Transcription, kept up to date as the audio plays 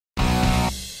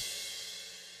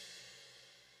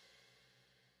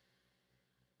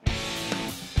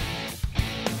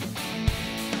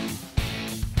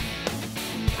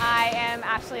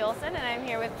Ashley Olson, and I'm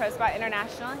here with ProSpot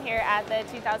International here at the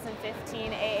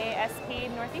 2015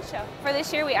 AASP Northeast Show. For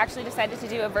this year, we actually decided to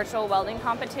do a virtual welding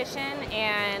competition,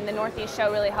 and the Northeast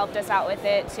Show really helped us out with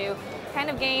it to kind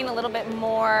of gain a little bit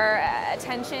more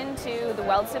attention to the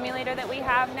weld simulator that we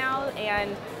have now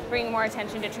and bring more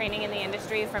attention to training in the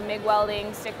industry from MIG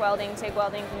welding, stick welding, TIG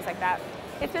welding, things like that.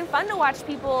 It's been fun to watch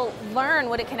people learn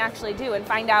what it can actually do and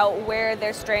find out where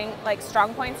their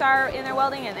strong points are in their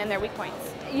welding and their weak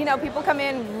points. You know, people come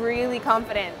in really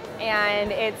confident,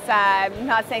 and it's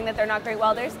not saying that they're not great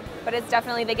welders, but it's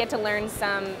definitely they get to learn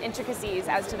some intricacies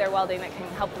as to their welding that can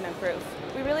help them improve.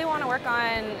 We really want to work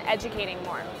on educating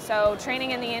more, so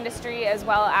training in the industry as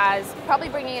well as probably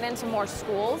bringing it into more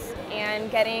schools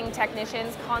and getting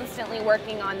technicians constantly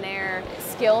working on their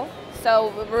skill.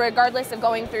 So regardless of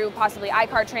going through possibly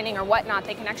I-CAR training or whatnot,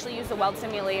 they can actually use the weld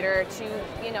simulator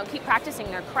to, keep practicing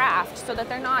their craft so that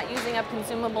they're not using up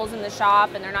consumables in the shop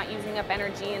and they're not using up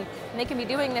energy, and they can be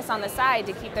doing this on the side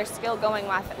to keep their skill going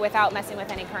without messing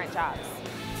with any current jobs.